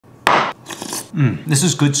This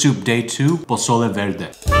is good soup day 2, Pozole Verde.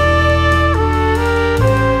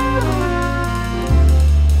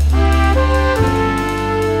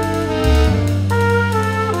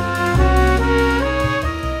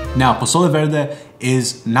 Now, Pozole Verde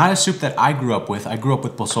is not a soup that I grew up with. I grew up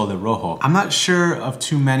with Pozole Rojo. I'm not sure of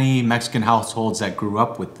too many Mexican households that grew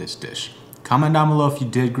up with this dish. Comment down below if you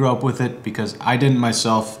did grow up with it, because I didn't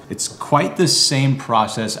myself. It's quite the same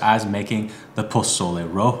process as making the Pozole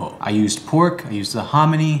Rojo. I used pork, I used the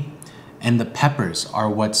hominy, and the peppers are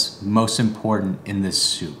what's most important in this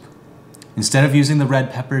soup. Instead of using the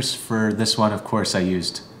red peppers for this one, of course I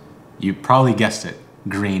used, you probably guessed it,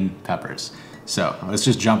 green peppers. So let's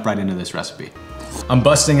just jump right into this recipe. I'm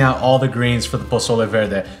busting out all the greens for the Pozole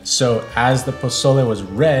Verde. So as the pozole was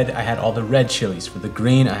red, I had all the red chilies. For the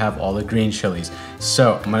green, I have all the green chilies.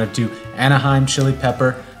 So I'm gonna do Anaheim chili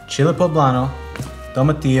pepper, chile poblano,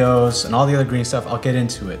 tomatillos, and all the other green stuff. I'll get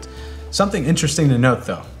into it. Something interesting to note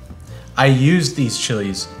though, I used these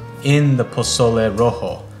chilies in the Pozole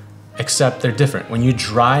Rojo, except they're different. When you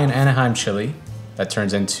dry an Anaheim chili, that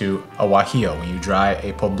turns into a guajillo. When you dry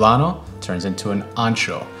a poblano, it turns into an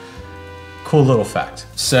ancho. Cool little fact.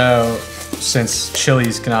 So, since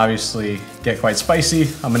chilies can obviously get quite spicy,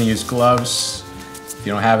 I'm gonna use gloves. If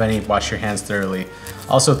you don't have any, wash your hands thoroughly.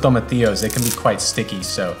 Also tomatillos, they can be quite sticky,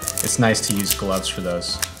 so it's nice to use gloves for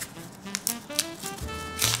those.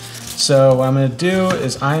 So what I'm gonna do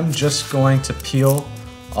is I'm just going to peel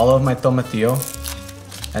all of my tomatillo,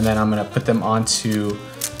 and then I'm gonna put them onto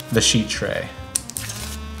the sheet tray.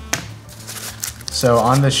 So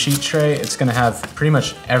on the sheet tray, it's gonna have pretty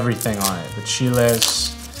much everything on it. The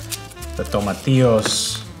chiles, the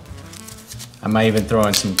tomatillos. I might even throw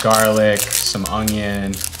in some garlic, some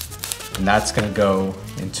onion, and that's gonna go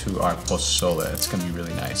into our pozole. It's gonna be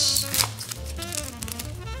really nice.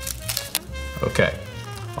 Okay,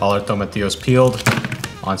 all our tomatillos peeled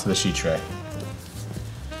onto the sheet tray.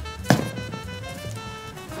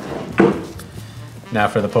 Now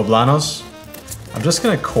for the poblanos, I'm just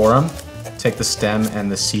gonna core them. Take the stem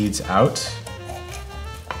and the seeds out,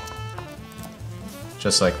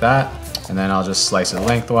 just like that. And then I'll just slice it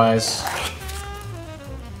lengthwise,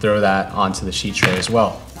 throw that onto the sheet tray as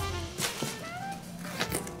well.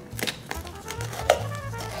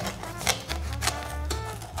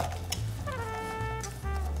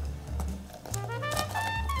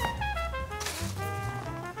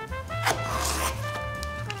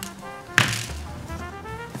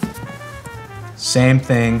 Same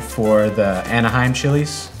thing for the Anaheim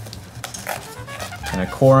chilies. Gonna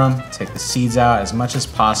core them, take the seeds out as much as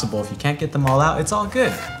possible. If you can't get them all out, it's all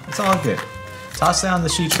good. It's all good. Toss that on the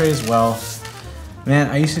sheet tray as well. Man,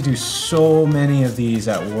 I used to do so many of these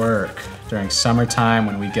at work during summertime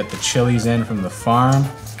when we get the chilies in from the farm.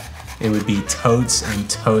 It would be totes and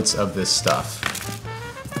totes of this stuff.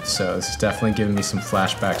 So this is definitely giving me some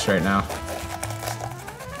flashbacks right now.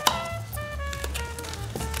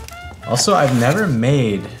 Also, I've never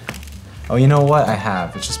made, oh, you know what? I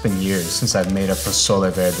have. It's just been years since I've made a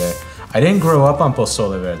Pozole Verde. I didn't grow up on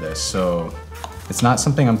Pozole Verde, so it's not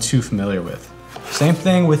something I'm too familiar with. Same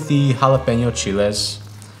thing with the jalapeno chiles.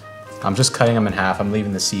 I'm just cutting them in half. I'm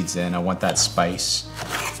leaving the seeds in. I want that spice.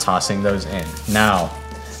 Tossing those in. Now,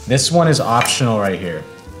 this one is optional right here.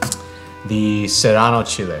 The serrano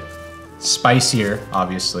chile. Spicier,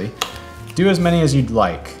 obviously. Do as many as you'd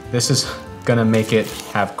like. This is gonna make it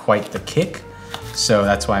have quite the kick, so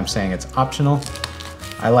that's why I'm saying it's optional.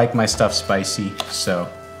 I like my stuff spicy, so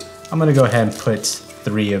I'm gonna go ahead and put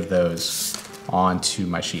 3 of those onto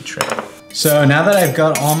my sheet tray. So now that I've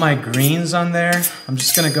got all my greens on there, I'm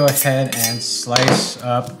just gonna go ahead and slice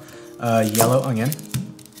up a yellow onion.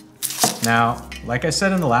 Now, like I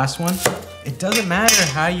said in the last one, it doesn't matter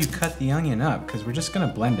how you cut the onion up because we're just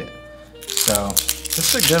gonna blend it. So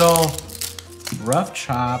just a good old rough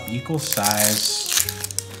chop, equal size.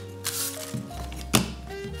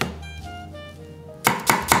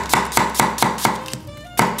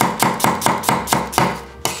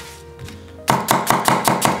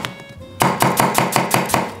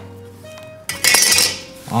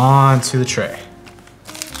 Onto the tray.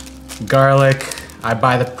 Garlic, I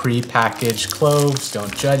buy the pre-packaged cloves,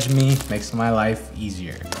 don't judge me, makes my life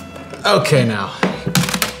easier. Okay, now,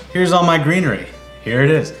 here's all my greenery. Here it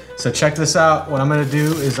is. So check this out. What I'm gonna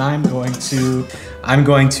do is I'm going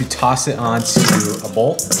to toss it onto a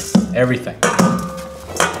bowl. Everything.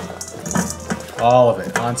 All of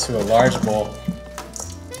it onto a large bowl.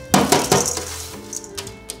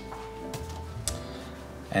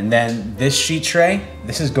 And then this sheet tray,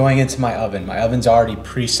 this is going into my oven. My oven's already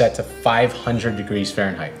preset to 500 degrees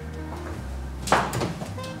Fahrenheit.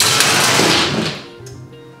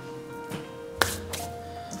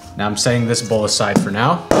 Now I'm setting this bowl aside for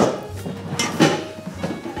now.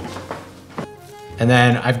 And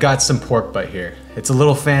then I've got some pork butt here. It's a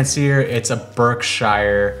little fancier. It's a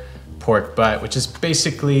Berkshire pork butt, which is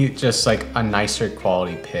basically just like a nicer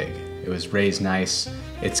quality pig. It was raised nice.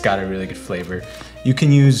 It's got a really good flavor. You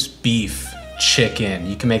can use beef, chicken.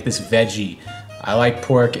 You can make this veggie. I like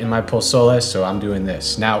pork in my pozole, so I'm doing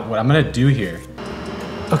this. Now, what I'm gonna do here.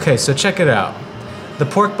 Okay, so check it out. The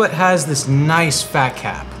pork butt has this nice fat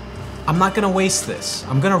cap. I'm not gonna waste this.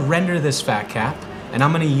 I'm gonna render this fat cap, and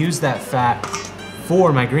I'm gonna use that fat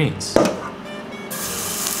for my greens.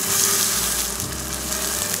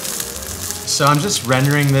 So I'm just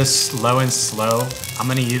rendering this low and slow. I'm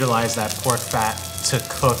gonna utilize that pork fat to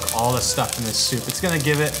cook all the stuff in this soup. It's gonna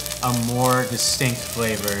give it a more distinct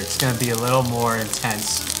flavor. It's gonna be a little more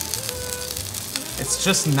intense. It's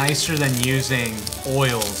just nicer than using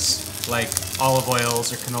oils like olive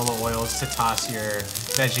oils or canola oils to toss your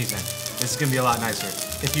veggies in. This is gonna be a lot nicer.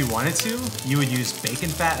 If you wanted to, you would use bacon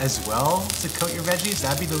fat as well to coat your veggies.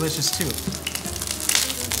 That'd be delicious too.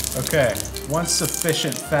 Okay, once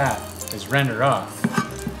sufficient fat is rendered off,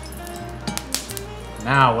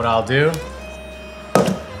 now what I'll do,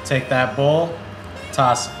 take that bowl,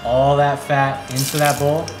 toss all that fat into that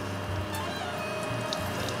bowl,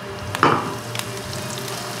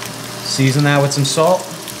 season that with some salt,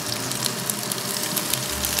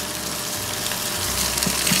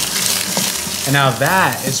 and now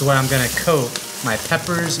that is what I'm gonna coat my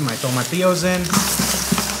peppers and my tomatillos in.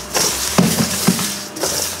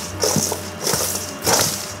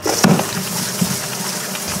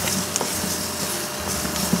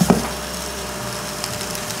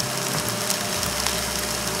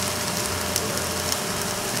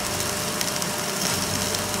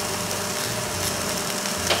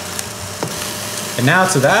 And now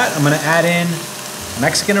to that, I'm gonna add in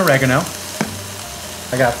Mexican oregano.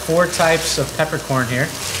 I got 4 types of peppercorn here.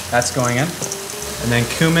 That's going in. And then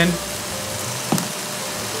cumin.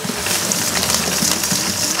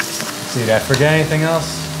 See, did I forget anything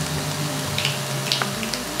else?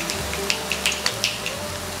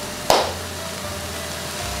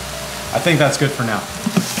 I think that's good for now.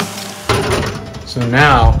 So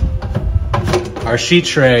now, our sheet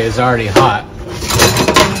tray is already hot.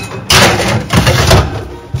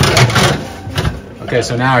 Okay,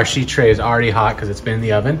 so now our sheet tray is already hot because it's been in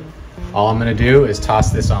the oven. All I'm gonna do is toss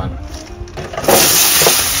this on.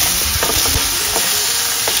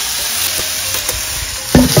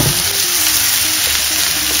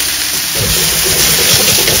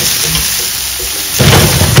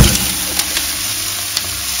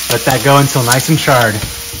 Let that go until nice and charred.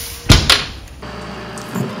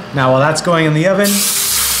 Now while that's going in the oven,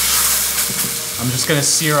 I'm just gonna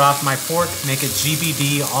sear off my pork, make it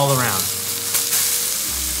GBD all around.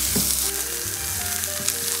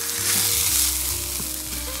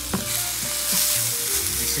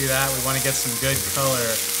 See that? We want to get some good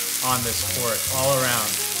color on this pork all around.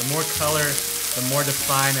 The more color, the more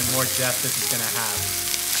defined and more depth this is going to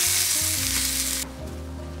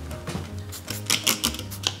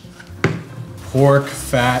have. Pork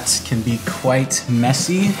fat can be quite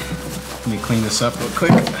messy. Let me clean this up real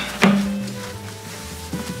quick.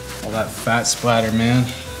 All that fat splatter, man.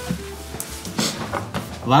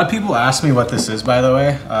 A lot of people ask me what this is, by the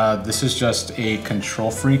way. This is just a control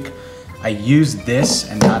freak. I use this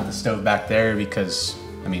and not the stove back there because,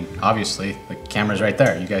 I mean, obviously the camera's right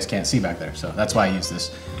there. You guys can't see back there, so that's why I use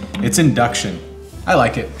this. It's induction. I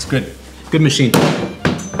like it, it's good. Good machine.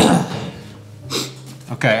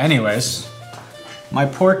 Okay, anyways, my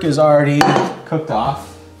pork is already cooked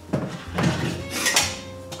off.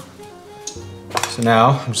 So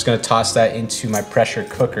now I'm just gonna toss that into my pressure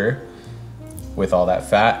cooker with all that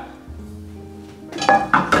fat.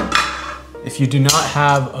 If you do not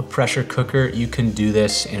have a pressure cooker, you can do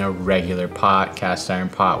this in a regular pot, cast iron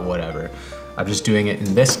pot, whatever. I'm just doing it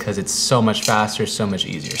in this because it's so much faster, so much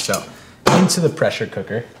easier. So into the pressure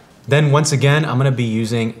cooker. Then once again, I'm gonna be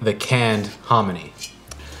using the canned hominy.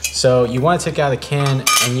 So you wanna take out the can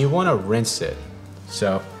and you wanna rinse it.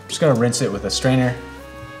 So I'm just gonna rinse it with a strainer.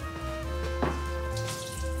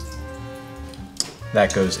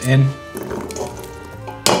 That goes in.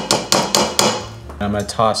 I'm gonna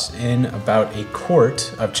toss in about a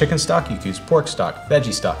quart of chicken stock. You can use pork stock,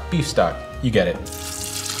 veggie stock, beef stock, you get it.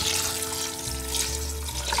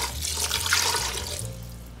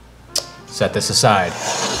 Set this aside.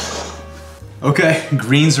 Okay,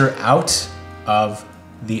 greens are out of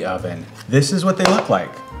the oven. This is what they look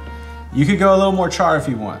like. You could go a little more char if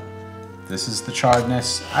you want. This is the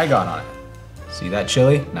charredness I got on it. See that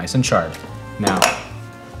chili? Nice and charred. Now,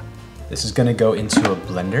 this is gonna go into a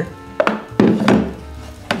blender.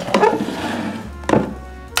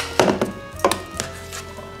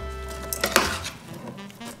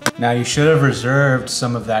 Now you should have reserved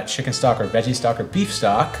some of that chicken stock or veggie stock or beef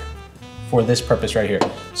stock for this purpose right here.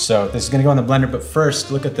 So this is gonna go in the blender, but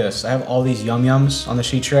first, look at this. I have all these yum yums on the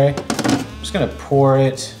sheet tray. I'm just gonna pour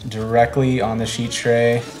it directly on the sheet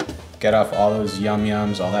tray, get off all those yum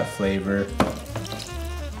yums, all that flavor.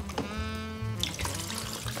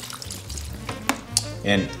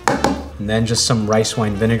 And then just some rice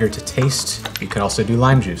wine vinegar to taste. You could also do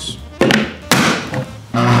lime juice.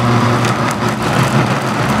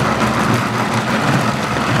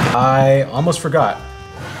 I almost forgot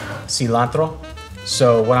cilantro.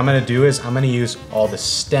 So what I'm gonna do is I'm gonna use all the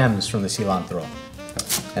stems from the cilantro.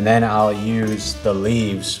 And then I'll use the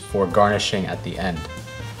leaves for garnishing at the end.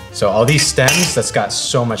 So all these stems, that's got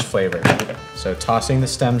so much flavor. So tossing the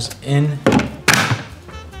stems in,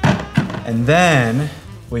 and then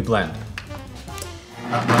we blend.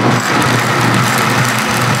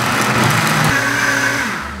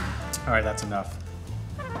 All right, that's enough.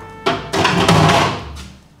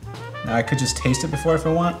 Now I could just taste it before if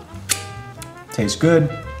I want. Tastes good.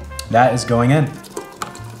 That is going in.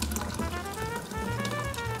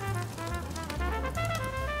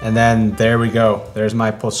 And then there we go. There's my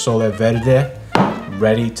pozole verde,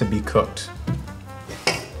 ready to be cooked.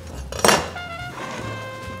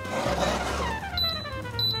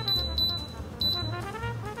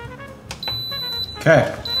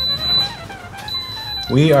 Okay.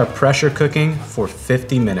 We are pressure cooking for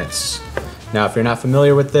 50 minutes. Now, if you're not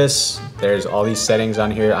familiar with this, there's all these settings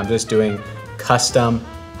on here. I'm just doing custom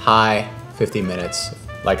high 50 minutes.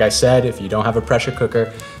 Like I said, if you don't have a pressure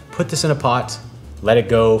cooker, put this in a pot, let it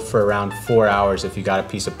go for around 4 hours if you got a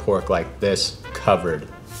piece of pork like this covered.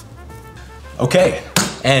 Okay,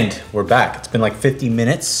 and we're back. It's been like 50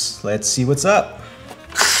 minutes. Let's see what's up.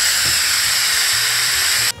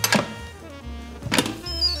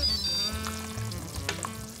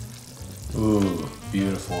 Ooh,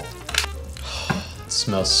 beautiful. It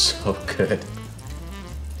smells so good.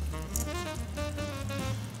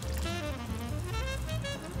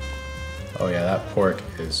 Oh yeah, that pork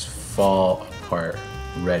is fall apart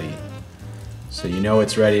ready. So you know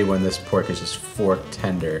it's ready when this pork is just fork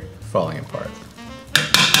tender, falling apart.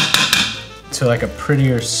 To like a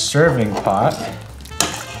prettier serving pot.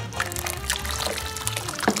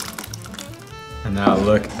 And now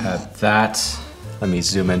look at that. Let me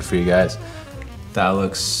zoom in for you guys. That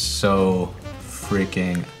looks so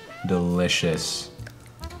freaking delicious.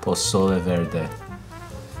 Pozole Verde.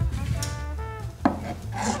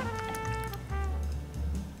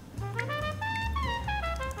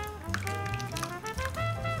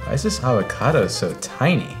 Why is this avocado so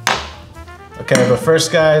tiny? Okay, but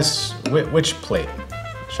first guys, which plate?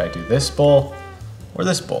 Should I do this bowl or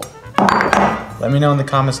this bowl? Let me know in the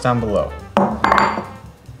comments down below.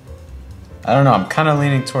 I don't know, I'm kind of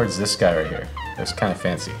leaning towards this guy right here. It's kind of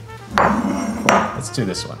fancy. Let's do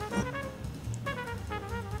this one.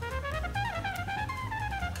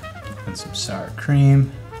 And some sour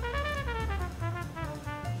cream.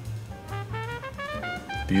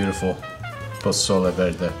 Beautiful. Pozole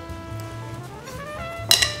Verde.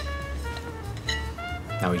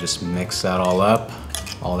 Now we just mix that all up,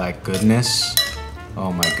 all that goodness.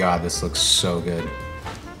 Oh my God, this looks so good.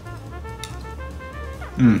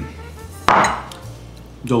 Mmm.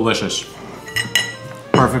 Delicious.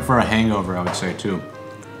 Perfect for a hangover, I would say too.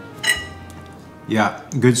 Yeah,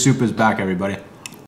 good soup is back, everybody.